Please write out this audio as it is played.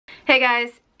Hey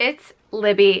guys, it's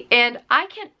Libby, and I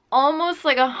can almost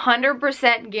like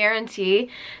 100% guarantee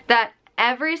that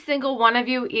every single one of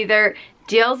you either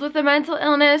deals with a mental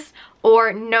illness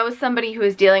or knows somebody who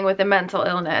is dealing with a mental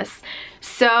illness.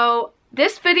 So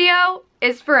this video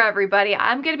is for everybody.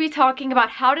 I'm going to be talking about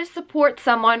how to support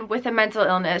someone with a mental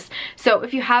illness. So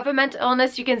if you have a mental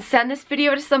illness, you can send this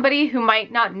video to somebody who might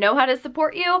not know how to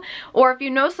support you, or if you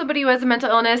know somebody who has a mental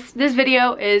illness, this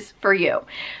video is for you.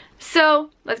 So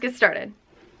let's get started.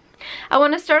 I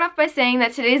want to start off by saying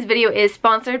that today's video is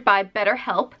sponsored by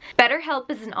BetterHelp. BetterHelp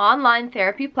is an online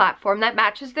therapy platform that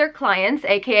matches their clients,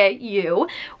 aka you,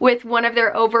 with one of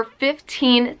their over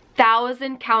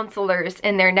 15,000 counselors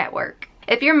in their network.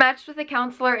 If you're matched with a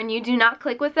counselor and you do not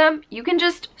click with them, you can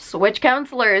just switch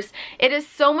counselors. It is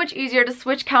so much easier to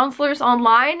switch counselors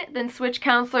online than switch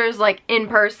counselors like in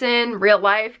person, real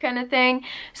life kind of thing.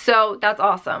 So that's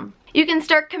awesome. You can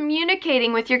start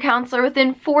communicating with your counselor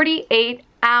within 48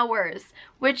 hours,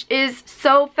 which is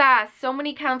so fast. So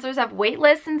many counselors have wait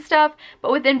lists and stuff,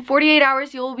 but within 48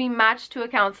 hours you will be matched to a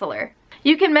counselor.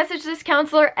 You can message this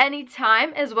counselor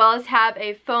anytime, as well as have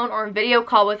a phone or video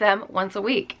call with them once a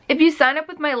week. If you sign up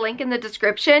with my link in the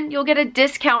description, you'll get a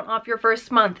discount off your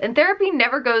first month, and therapy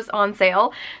never goes on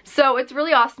sale, so it's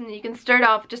really awesome that you can start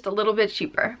off just a little bit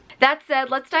cheaper. That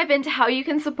said, let's dive into how you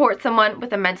can support someone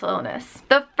with a mental illness.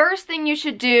 The first thing you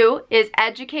should do is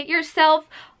educate yourself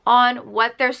on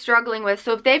what they're struggling with.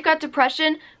 So if they've got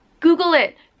depression, Google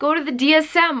it. Go to the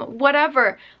DSM,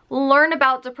 whatever. Learn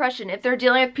about depression. If they're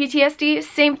dealing with PTSD,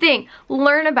 same thing.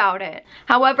 Learn about it.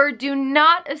 However, do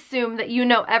not assume that you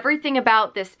know everything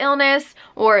about this illness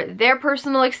or their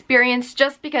personal experience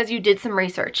just because you did some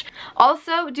research.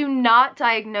 Also, do not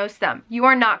diagnose them. You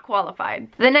are not qualified.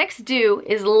 The next do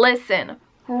is listen.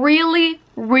 Really,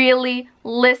 really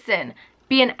listen.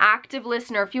 Be an active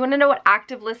listener. If you want to know what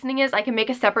active listening is, I can make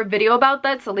a separate video about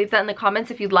that, so leave that in the comments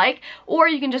if you'd like, or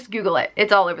you can just Google it.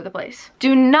 It's all over the place.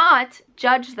 Do not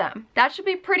judge them. That should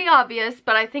be pretty obvious,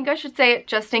 but I think I should say it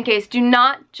just in case. Do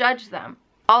not judge them.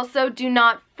 Also, do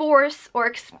not force or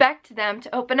expect them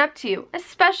to open up to you,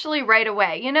 especially right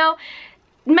away. You know,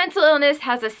 mental illness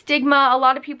has a stigma. A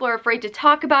lot of people are afraid to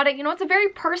talk about it. You know, it's a very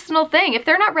personal thing. If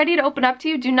they're not ready to open up to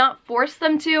you, do not force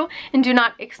them to, and do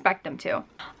not expect them to.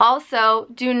 Also,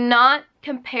 do not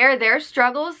compare their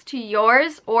struggles to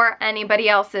yours or anybody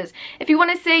else's. If you want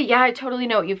to say, yeah, I totally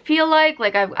know what you feel like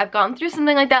I've gone through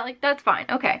something like that, like that's fine,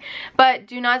 okay. But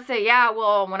do not say, yeah,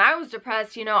 well, when I was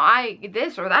depressed, you know, I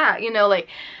this or that, you know, like,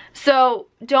 so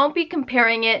don't be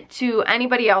comparing it to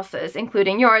anybody else's,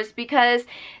 including yours, because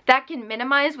that can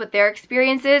minimize what their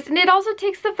experience is, and it also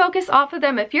takes the focus off of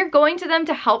them. If you're going to them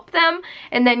to help them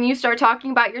and then you start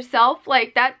talking about yourself,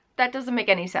 like that doesn't make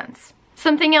any sense.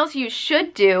 Something else you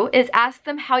should do is ask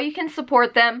them how you can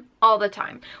support them all the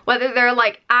time. Whether they're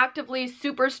like actively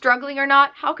super struggling or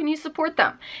not, how can you support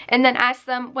them? And then ask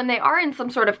them when they are in some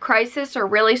sort of crisis or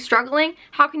really struggling,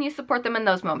 how can you support them in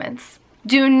those moments?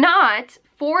 Do not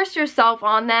force yourself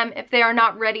on them if they are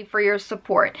not ready for your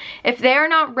support. If they are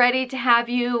not ready to have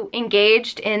you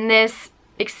engaged in this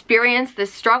experience,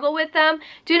 this struggle with them,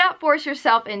 do not force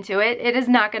yourself into it. It is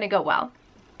not going to go well.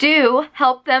 Do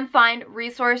help them find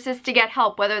resources to get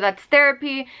help, whether that's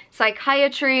therapy,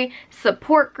 psychiatry,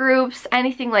 support groups,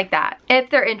 anything like that, if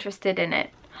they're interested in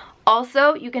it.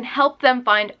 Also, you can help them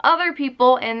find other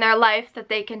people in their life that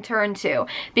they can turn to,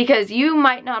 because you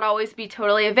might not always be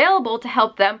totally available to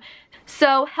help them.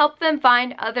 So help them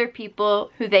find other people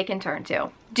who they can turn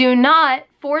to. Do not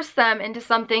force them into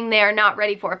something they are not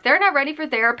ready for. If they're not ready for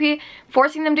therapy,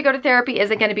 forcing them to go to therapy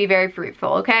isn't going to be very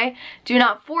fruitful, okay? Do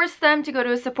not force them to go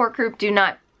to a support group. Do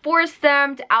not force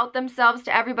them to out themselves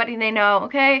to everybody they know,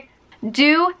 okay?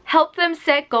 Do help them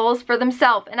set goals for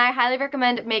themselves, and I highly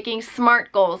recommend making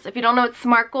SMART goals. If you don't know what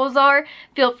SMART goals are,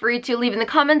 feel free to leave in the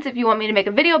comments if you want me to make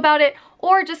a video about it,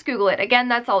 or just Google it. Again,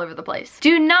 that's all over the place.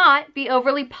 Do not be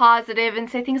overly positive and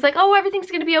say things like, oh,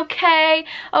 everything's gonna be okay,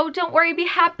 oh, don't worry, be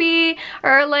happy,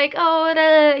 or like,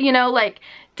 oh, you know, like,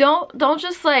 don't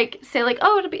just like say like,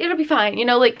 oh, it'll be fine, you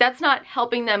know, like that's not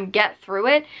helping them get through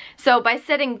it. So by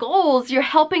setting goals, you're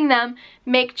helping them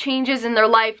make changes in their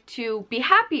life to be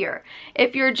happier.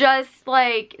 If you're just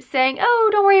like saying, oh,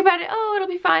 don't worry about it, oh, it'll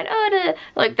be fine, oh,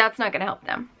 like that's not gonna help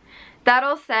them. That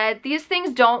all said, these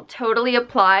things don't totally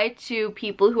apply to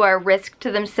people who are a risk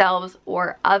to themselves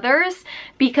or others,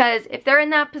 because if they're in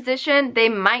that position, they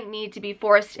might need to be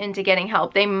forced into getting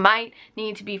help. They might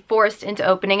need to be forced into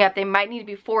opening up. They might need to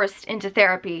be forced into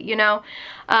therapy, you know?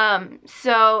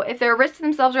 So if they're a risk to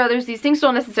themselves or others, these things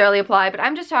don't necessarily apply, but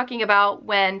I'm just talking about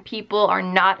when people are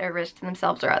not a risk to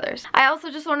themselves or others. I also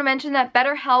just want to mention that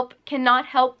BetterHelp cannot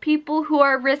help people who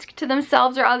are a risk to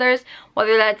themselves or others,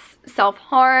 whether that's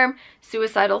self-harm,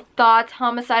 suicidal thoughts,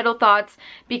 homicidal thoughts,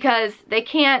 because they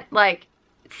can't like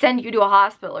send you to a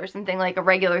hospital or something like a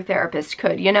regular therapist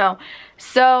could, you know?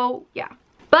 So yeah.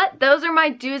 But those are my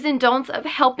do's and don'ts of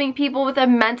helping people with a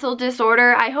mental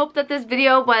disorder. I hope that this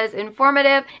video was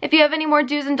informative. If you have any more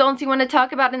do's and don'ts you want to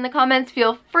talk about in the comments,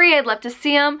 feel free. I'd love to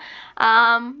see them.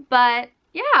 But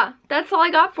yeah, that's all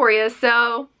I got for you.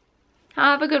 So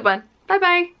have a good one.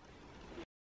 Bye-bye.